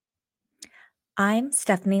I'm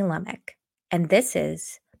Stephanie Lemick, and this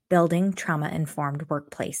is Building Trauma Informed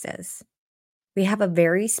Workplaces. We have a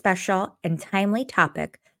very special and timely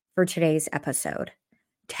topic for today's episode: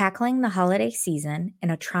 tackling the holiday season in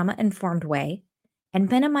a trauma informed way and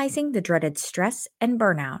minimizing the dreaded stress and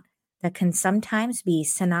burnout that can sometimes be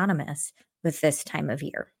synonymous with this time of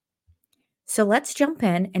year. So let's jump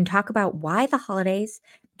in and talk about why the holidays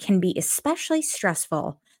can be especially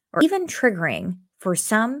stressful or even triggering for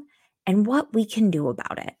some and what we can do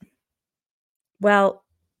about it. Well,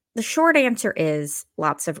 the short answer is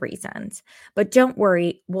lots of reasons, but don't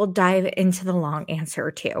worry, we'll dive into the long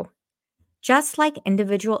answer too. Just like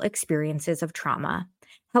individual experiences of trauma,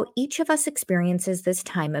 how each of us experiences this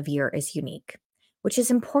time of year is unique, which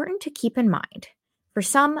is important to keep in mind. For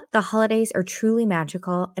some, the holidays are truly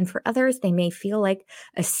magical, and for others, they may feel like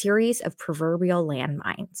a series of proverbial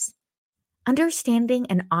landmines. Understanding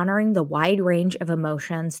and honoring the wide range of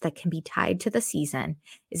emotions that can be tied to the season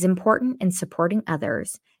is important in supporting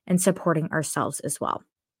others and supporting ourselves as well.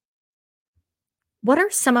 What are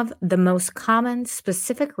some of the most common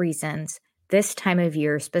specific reasons this time of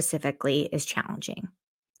year specifically is challenging?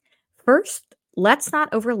 First, let's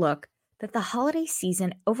not overlook that the holiday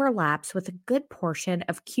season overlaps with a good portion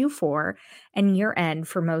of Q4 and year end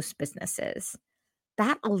for most businesses.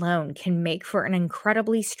 That alone can make for an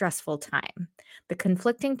incredibly stressful time. The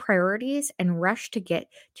conflicting priorities and rush to get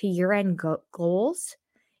to year end goals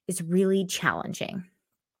is really challenging.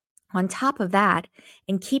 On top of that,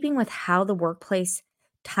 in keeping with how the workplace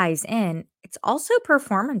ties in, it's also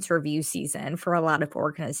performance review season for a lot of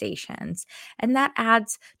organizations. And that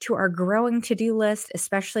adds to our growing to do list,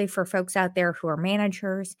 especially for folks out there who are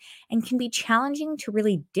managers, and can be challenging to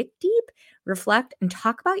really dig deep, reflect, and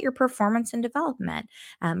talk about your performance and development.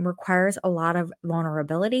 Requires a lot of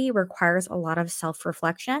vulnerability, requires a lot of self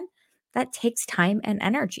reflection. That takes time and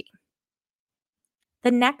energy.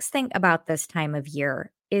 The next thing about this time of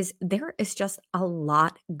year is there is just a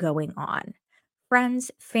lot going on.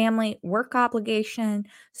 Friends, family, work obligation,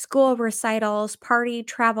 school recitals, party,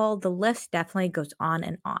 travel, the list definitely goes on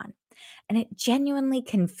and on. And it genuinely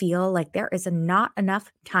can feel like there is not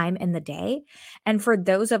enough time in the day. And for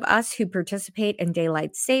those of us who participate in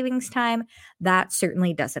daylight savings time, that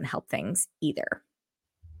certainly doesn't help things either.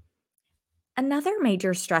 Another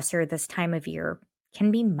major stressor this time of year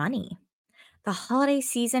can be money. The holiday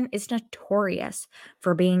season is notorious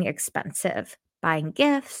for being expensive. Buying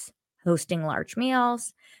gifts, hosting large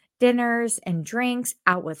meals, dinners and drinks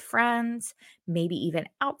out with friends, maybe even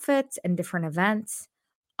outfits and different events.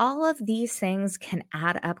 All of these things can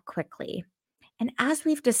add up quickly. And as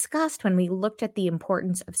we've discussed when we looked at the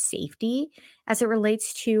importance of safety as it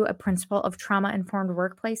relates to a principle of trauma informed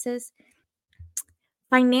workplaces,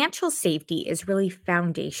 financial safety is really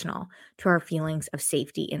foundational to our feelings of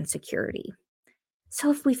safety and security. So,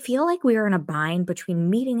 if we feel like we are in a bind between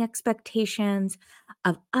meeting expectations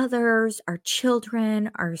of others, our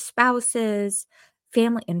children, our spouses,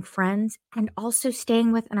 family, and friends, and also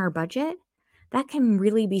staying within our budget, that can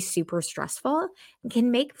really be super stressful and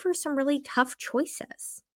can make for some really tough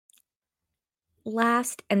choices.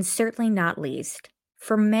 Last and certainly not least,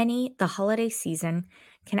 for many, the holiday season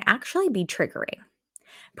can actually be triggering.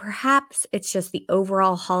 Perhaps it's just the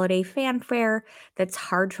overall holiday fanfare that's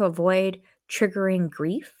hard to avoid, triggering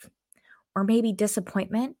grief or maybe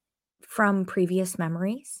disappointment from previous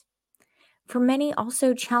memories. For many,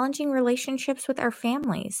 also challenging relationships with our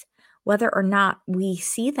families, whether or not we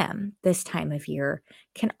see them this time of year,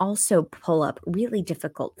 can also pull up really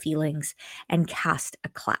difficult feelings and cast a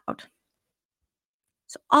cloud.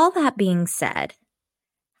 So, all that being said,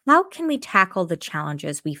 how can we tackle the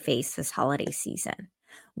challenges we face this holiday season?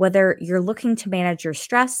 Whether you're looking to manage your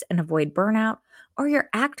stress and avoid burnout, or you're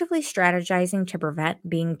actively strategizing to prevent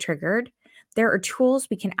being triggered, there are tools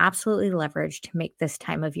we can absolutely leverage to make this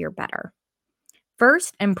time of year better.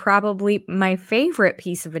 First, and probably my favorite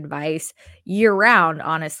piece of advice year round,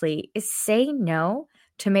 honestly, is say no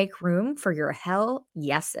to make room for your hell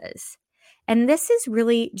yeses. And this is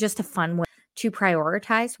really just a fun way to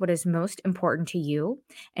prioritize what is most important to you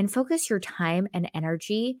and focus your time and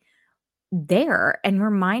energy there and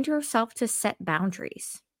remind yourself to set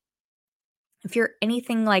boundaries. If you're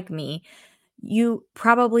anything like me, you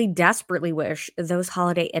probably desperately wish those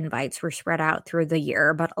holiday invites were spread out through the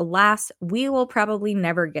year, but alas, we will probably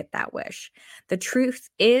never get that wish. The truth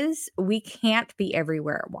is, we can't be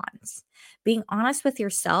everywhere at once. Being honest with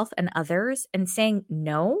yourself and others and saying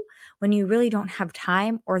no when you really don't have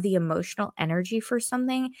time or the emotional energy for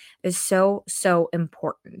something is so, so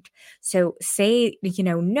important. So say,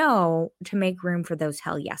 no to make room for those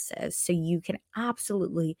hell yeses. So you can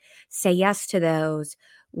absolutely say yes to those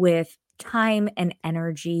with time and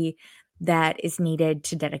energy that is needed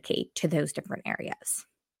to dedicate to those different areas.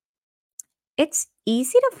 It's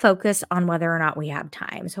easy to focus on whether or not we have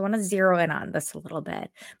time. So I want to zero in on this a little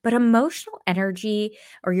bit. But emotional energy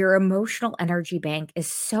or your emotional energy bank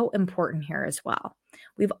is so important here as well.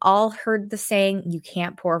 We've all heard the saying, you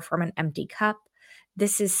can't pour from an empty cup.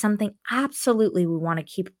 This is something absolutely we want to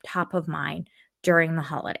keep top of mind during the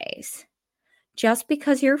holidays. Just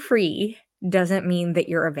because you're free doesn't mean that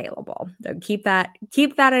you're available. So keep that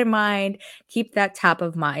in mind. Keep that top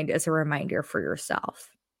of mind as a reminder for yourself.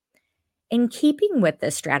 In keeping with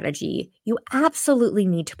this strategy, you absolutely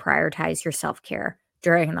need to prioritize your self care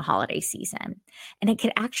during the holiday season. And it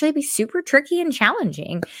can actually be super tricky and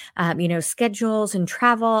challenging, schedules and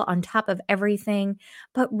travel on top of everything,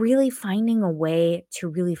 but really finding a way to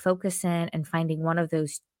really focus in and finding one of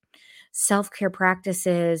those self care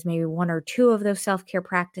practices, maybe one or two of those self care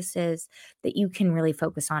practices that you can really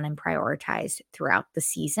focus on and prioritize throughout the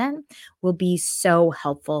season will be so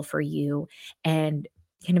helpful for you and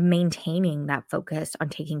kind of maintaining that focus on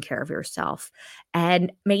taking care of yourself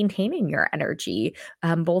and maintaining your energy,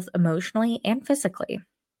 both emotionally and physically.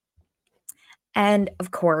 And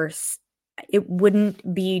of course, it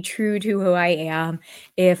wouldn't be true to who I am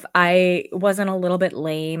if I wasn't a little bit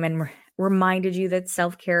lame and reminded you that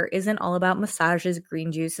self care isn't all about massages,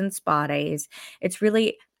 green juice, and spa days. It's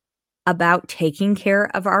really about taking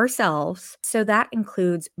care of ourselves. So that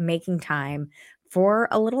includes making time for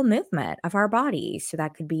a little movement of our bodies. So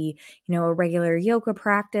that could be, a regular yoga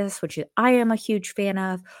practice, which I am a huge fan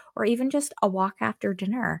of, or even just a walk after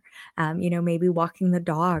dinner. Maybe walking the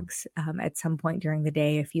dogs at some point during the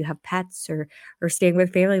day if you have pets or staying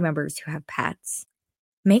with family members who have pets.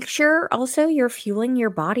 Make sure also you're fueling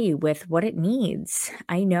your body with what it needs.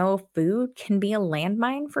 I know food can be a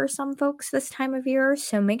landmine for some folks this time of year,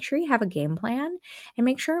 so make sure you have a game plan and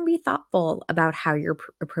make sure and be thoughtful about how you're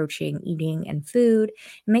approaching eating and food.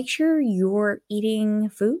 Make sure you're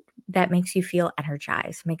eating food that makes you feel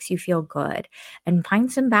energized, makes you feel good, and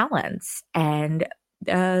find some balance and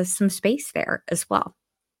some space there as well.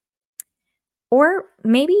 Or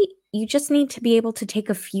maybe you just need to be able to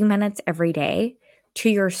take a few minutes every day to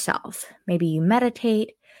yourself. Maybe you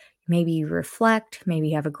meditate, maybe you reflect, maybe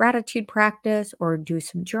you have a gratitude practice or do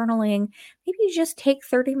some journaling. Maybe you just take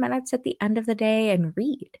 30 minutes at the end of the day and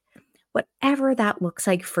read. Whatever that looks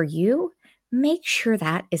like for you, make sure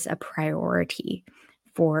that is a priority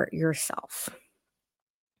for yourself.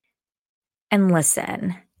 And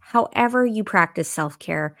listen, however you practice self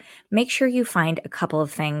care, make sure you find a couple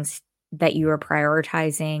of things that you are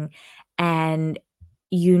prioritizing and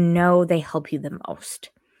they help you the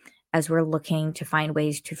most as we're looking to find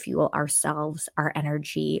ways to fuel ourselves, our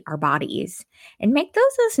energy, our bodies, and make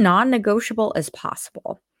those as non negotiable as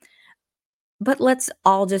possible. But let's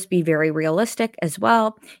all just be very realistic as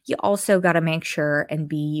well. You also got to make sure and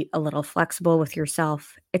be a little flexible with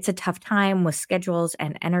yourself. It's a tough time with schedules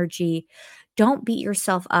and energy. Don't beat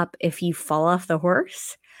yourself up if you fall off the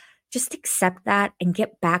horse. Just accept that and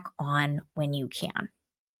get back on when you can.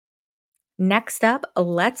 Next up,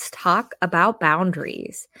 let's talk about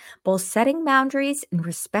boundaries, both setting boundaries and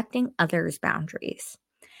respecting others' boundaries.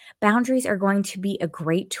 Boundaries are going to be a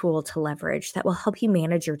great tool to leverage that will help you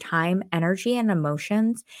manage your time, energy, and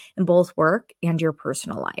emotions in both work and your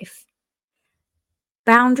personal life.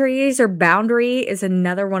 Boundaries or boundary is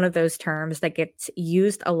another one of those terms that gets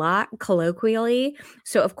used a lot colloquially.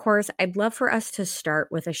 So, of course, I'd love for us to start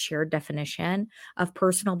with a shared definition of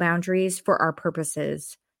personal boundaries for our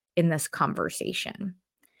purposes in this conversation.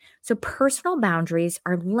 So, personal boundaries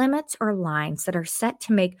are limits or lines that are set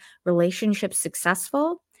to make relationships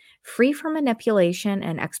successful, free from manipulation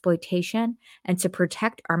and exploitation, and to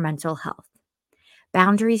protect our mental health.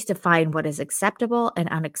 Boundaries define what is acceptable and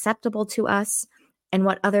unacceptable to us and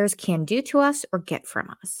what others can do to us or get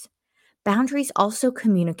from us. Boundaries also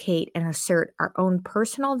communicate and assert our own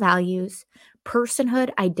personal values,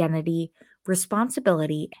 personhood identity,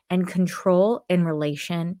 responsibility, and control in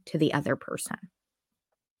relation to the other person.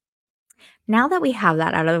 Now that we have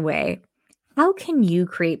that out of the way, how can you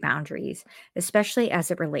create boundaries, especially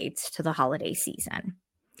as it relates to the holiday season?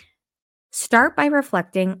 Start by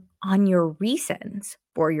reflecting on your reasons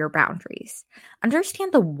for your boundaries.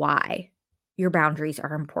 Understand the why your boundaries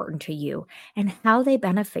are important to you and how they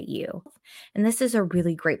benefit you. And this is a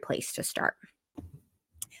really great place to start.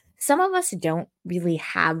 Some of us don't really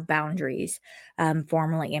have boundaries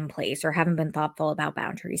formally in place or haven't been thoughtful about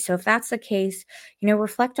boundaries. So, if that's the case,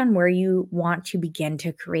 reflect on where you want to begin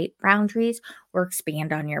to create boundaries or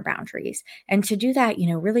expand on your boundaries. And to do that,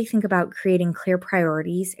 really think about creating clear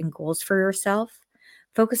priorities and goals for yourself.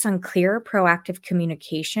 Focus on clear, proactive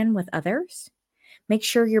communication with others. Make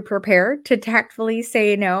sure you're prepared to tactfully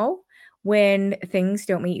say no when things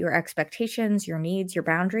don't meet your expectations, your needs, your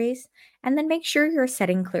boundaries. And then make sure you're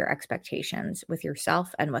setting clear expectations with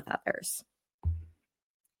yourself and with others.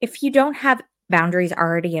 If you don't have boundaries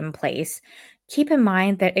already in place, keep in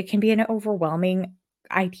mind that it can be an overwhelming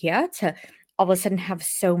idea to all of a sudden have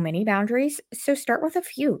so many boundaries. So start with a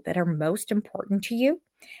few that are most important to you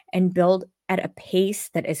and build at a pace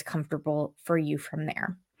that is comfortable for you from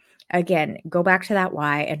there. Again, go back to that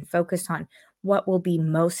why and focus on what will be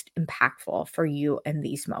most impactful for you in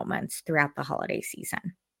these moments throughout the holiday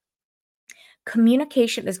season.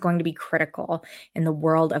 Communication is going to be critical in the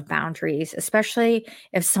world of boundaries, especially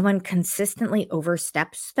if someone consistently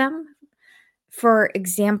oversteps them. For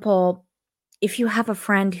example, if you have a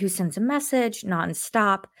friend who sends a message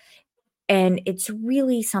nonstop and it's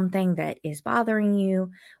really something that is bothering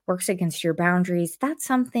you, works against your boundaries, that's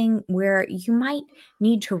something where you might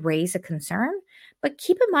need to raise a concern. But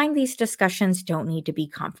keep in mind, these discussions don't need to be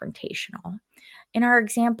confrontational. In our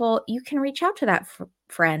example, you can reach out to that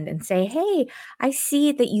friend and say, "Hey, I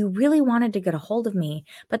see that you really wanted to get a hold of me,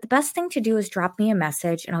 but the best thing to do is drop me a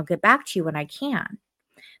message and I'll get back to you when I can."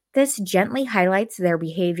 This gently highlights their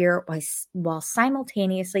behavior while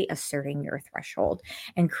simultaneously asserting your threshold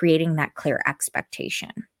and creating that clear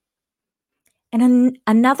expectation. And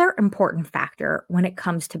another important factor when it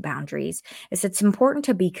comes to boundaries is it's important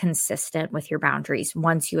to be consistent with your boundaries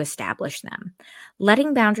once you establish them.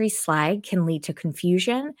 Letting boundaries slide can lead to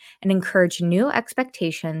confusion and encourage new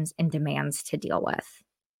expectations and demands to deal with.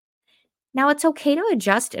 Now, it's okay to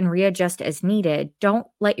adjust and readjust as needed. Don't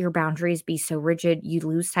let your boundaries be so rigid you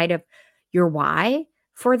lose sight of your why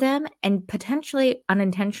for them and potentially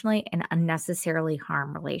unintentionally and unnecessarily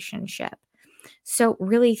harm relationship. So,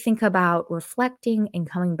 really think about reflecting and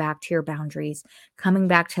coming back to your boundaries, coming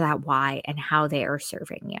back to that why and how they are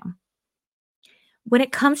serving you. When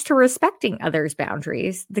it comes to respecting others'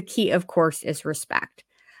 boundaries, the key, of course, is respect.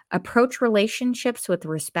 Approach relationships with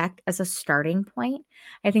respect as a starting point.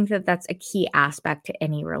 I think that that's a key aspect to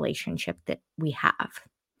any relationship that we have.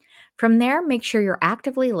 From there, make sure you're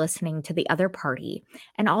actively listening to the other party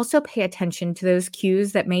and also pay attention to those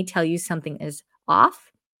cues that may tell you something is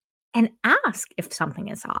off and ask if something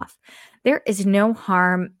is off. There is no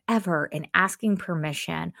harm ever in asking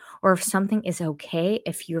permission or if something is okay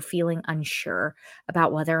if you're feeling unsure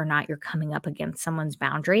about whether or not you're coming up against someone's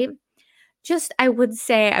boundary. Just, I would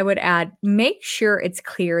say, I would add, make sure it's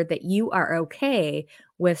clear that you are okay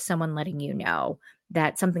with someone letting you know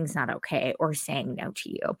that something's not okay or saying no to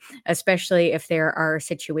you, especially if there are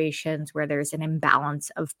situations where there's an imbalance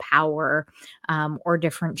of power or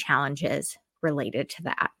different challenges related to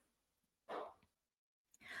that.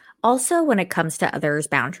 Also, when it comes to others'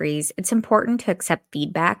 boundaries, it's important to accept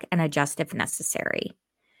feedback and adjust if necessary.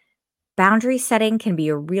 Boundary setting can be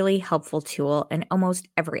a really helpful tool in almost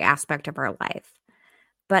every aspect of our life,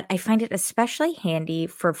 but I find it especially handy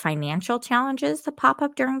for financial challenges that pop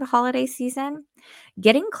up during the holiday season.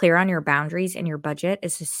 Getting clear on your boundaries and your budget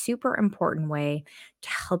is a super important way to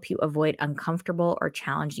help you avoid uncomfortable or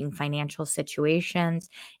challenging financial situations,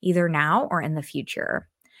 either now or in the future.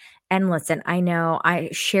 And listen, I know I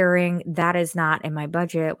sharing that is not in my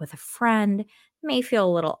budget with a friend may feel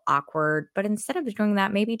a little awkward, but instead of doing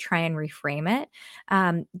that, maybe try and reframe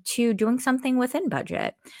it to doing something within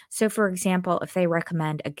budget. So, for example, if they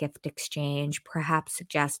recommend a gift exchange, perhaps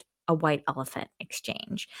suggest a white elephant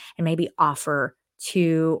exchange and maybe offer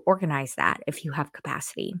to organize that if you have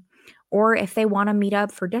capacity. Or if they want to meet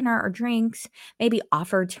up for dinner or drinks, maybe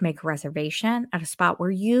offer to make a reservation at a spot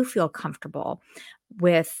where you feel comfortable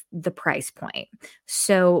with the price point.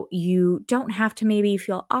 So you don't have to maybe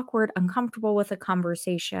feel awkward, uncomfortable with a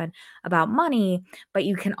conversation about money, but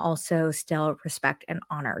you can also still respect and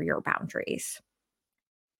honor your boundaries.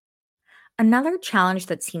 Another challenge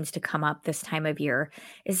that seems to come up this time of year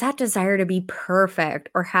is that desire to be perfect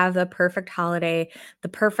or have the perfect holiday, the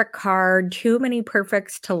perfect card, too many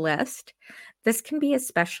perfects to list. This can be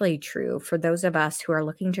especially true for those of us who are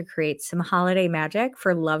looking to create some holiday magic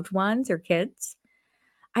for loved ones or kids.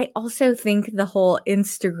 I also think the whole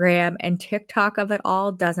Instagram and TikTok of it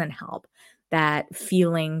all doesn't help that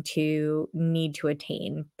feeling to need to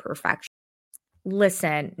attain perfection.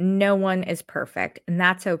 Listen, no one is perfect, and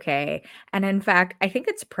that's okay. And in fact, I think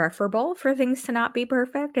it's preferable for things to not be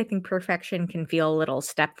perfect. I think perfection can feel a little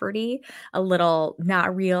Stepfordy, a little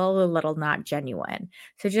not real, a little not genuine.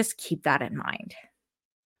 So just keep that in mind.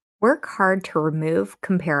 Work hard to remove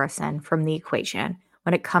comparison from the equation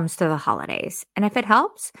when it comes to the holidays. And if it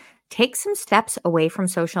helps, take some steps away from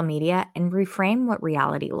social media and reframe what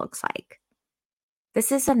reality looks like.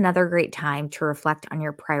 This is another great time to reflect on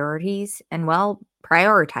your priorities and, well,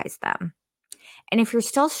 prioritize them. And if you're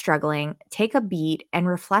still struggling, take a beat and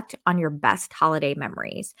reflect on your best holiday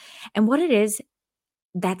memories and what it is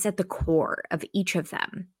that's at the core of each of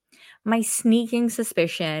them. My sneaking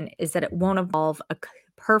suspicion is that it won't involve a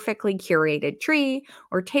perfectly curated tree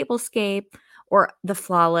or tablescape or the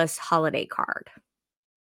flawless holiday card.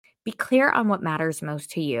 Be clear on what matters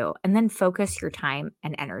most to you and then focus your time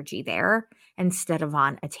and energy there instead of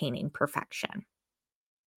on attaining perfection.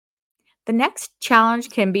 The next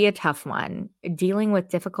challenge can be a tough one, dealing with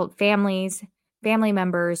difficult families, family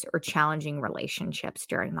members, or challenging relationships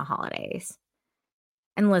during the holidays.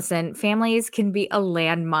 And listen, families can be a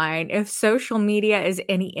landmine. If social media is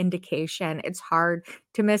any indication, it's hard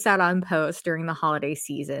to miss out on posts during the holiday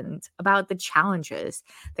seasons about the challenges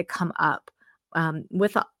that come up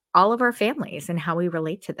with all of our families and how we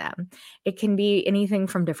relate to them. It can be anything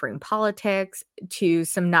from differing politics to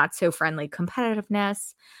some not so friendly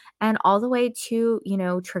competitiveness, and all the way to,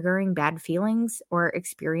 triggering bad feelings or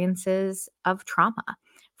experiences of trauma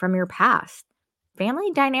from your past.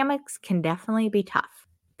 Family dynamics can definitely be tough.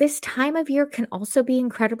 This time of year can also be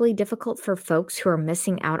incredibly difficult for folks who are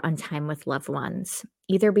missing out on time with loved ones,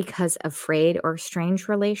 either because of frayed or strange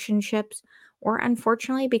relationships, or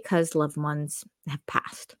unfortunately because loved ones have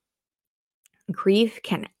passed. Grief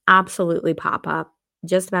can absolutely pop up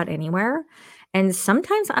just about anywhere and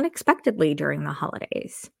sometimes unexpectedly during the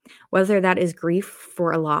holidays, whether that is grief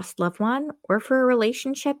for a lost loved one or for a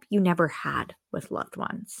relationship you never had with loved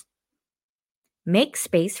ones. Make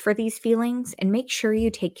space for these feelings and make sure you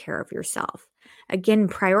take care of yourself. Again,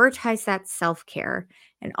 prioritize that self care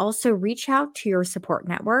and also reach out to your support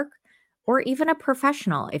network or even a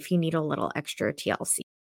professional if you need a little extra TLC.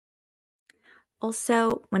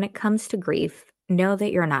 Also, when it comes to grief, know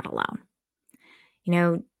that you're not alone. You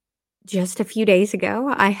know, just a few days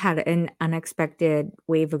ago, I had an unexpected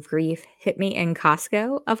wave of grief hit me in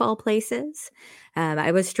Costco, of all places.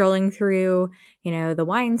 I was strolling through, the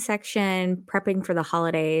wine section, prepping for the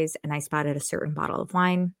holidays, and I spotted a certain bottle of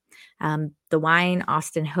wine. The wine,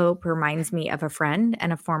 Austin Hope, reminds me of a friend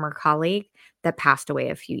and a former colleague that passed away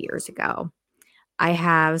a few years ago. I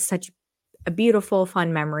have such a beautiful,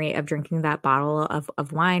 fun memory of drinking that bottle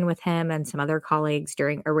of wine with him and some other colleagues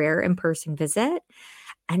during a rare in person visit.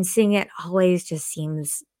 And seeing it always just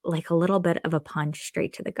seems like a little bit of a punch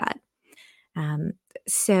straight to the gut. Um,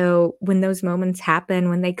 so when those moments happen,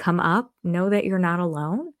 when they come up, know that you're not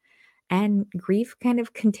alone. And grief kind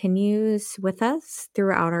of continues with us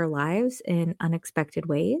throughout our lives in unexpected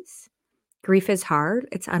ways. Grief is hard,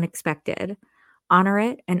 it's unexpected. Honor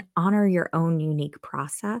it and honor your own unique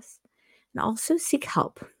process. And also seek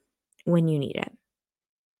help when you need it.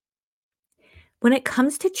 When it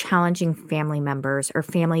comes to challenging family members or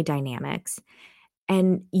family dynamics,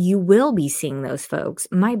 and you will be seeing those folks,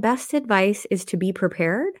 my best advice is to be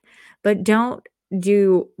prepared, but don't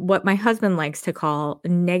do what my husband likes to call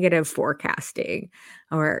negative forecasting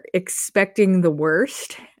or expecting the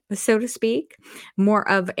worst, so to speak. More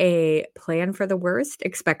of a plan for the worst,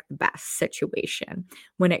 expect the best situation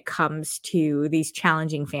when it comes to these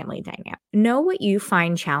challenging family dynamics. Know what you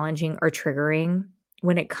find challenging or triggering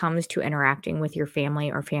when it comes to interacting with your family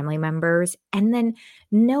or family members, and then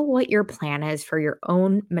know what your plan is for your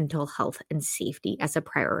own mental health and safety as a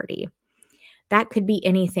priority. That could be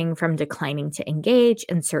anything from declining to engage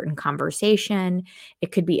in certain conversation.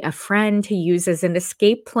 It could be a friend to use as an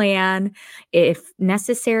escape plan. If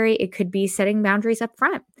necessary, it could be setting boundaries up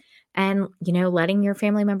front and, letting your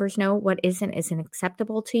family members know what isn't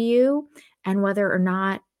acceptable to you and whether or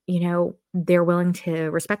not, they're willing to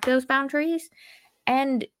respect those boundaries.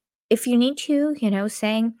 And if you need to,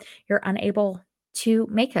 saying you're unable to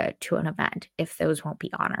make it to an event if those won't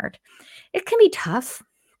be honored. It can be tough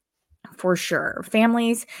for sure.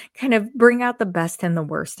 Families kind of bring out the best and the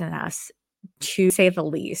worst in us, to say the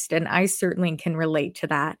least. And I certainly can relate to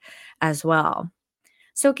that as well.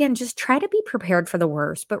 So, again, just try to be prepared for the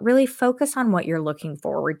worst, but really focus on what you're looking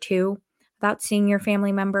forward to about seeing your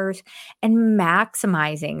family members and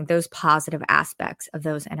maximizing those positive aspects of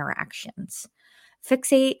those interactions.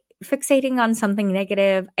 Fixating on something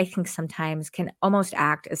negative, I think sometimes can almost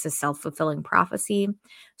act as a self-fulfilling prophecy.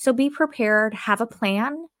 So be prepared, have a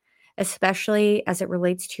plan, especially as it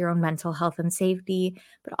relates to your own mental health and safety,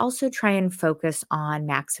 but also try and focus on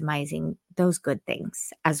maximizing those good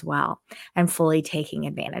things as well and fully taking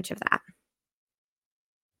advantage of that.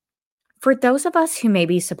 For those of us who may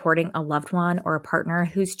be supporting a loved one or a partner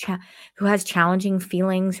who has challenging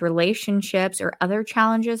feelings, relationships, or other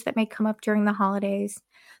challenges that may come up during the holidays,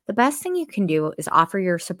 the best thing you can do is offer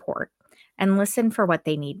your support and listen for what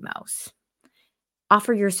they need most.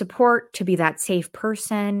 Offer your support to be that safe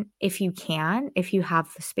person if you can, if you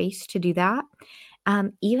have the space to do that.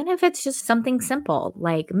 Even if it's just something simple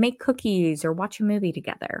like make cookies or watch a movie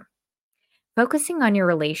together. Focusing on your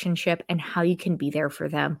relationship and how you can be there for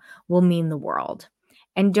them will mean the world.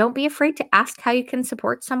 And don't be afraid to ask how you can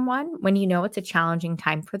support someone when you know it's a challenging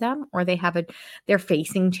time for them or they're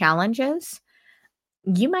facing challenges.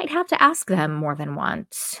 You might have to ask them more than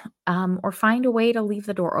once, or find a way to leave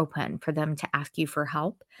the door open for them to ask you for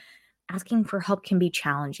help. Asking for help can be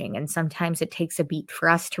challenging, and sometimes it takes a beat for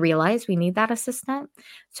us to realize we need that assistant.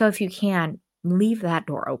 So, if you can, leave that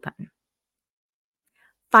door open.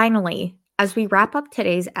 Finally, as we wrap up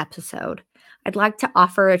today's episode, I'd like to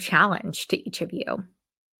offer a challenge to each of you.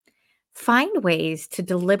 Find ways to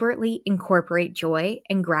deliberately incorporate joy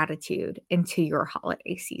and gratitude into your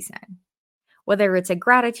holiday season. Whether it's a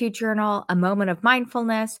gratitude journal, a moment of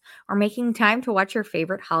mindfulness, or making time to watch your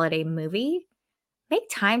favorite holiday movie, make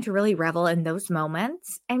time to really revel in those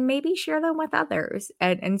moments and maybe share them with others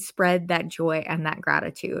and spread that joy and that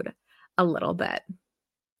gratitude a little bit.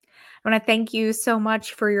 I want to thank you so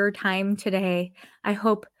much for your time today. I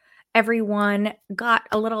hope everyone got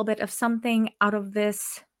a little bit of something out of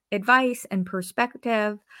this advice and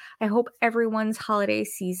perspective. I hope everyone's holiday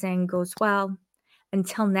season goes well.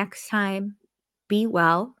 Until next time, be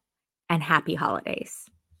well and happy holidays.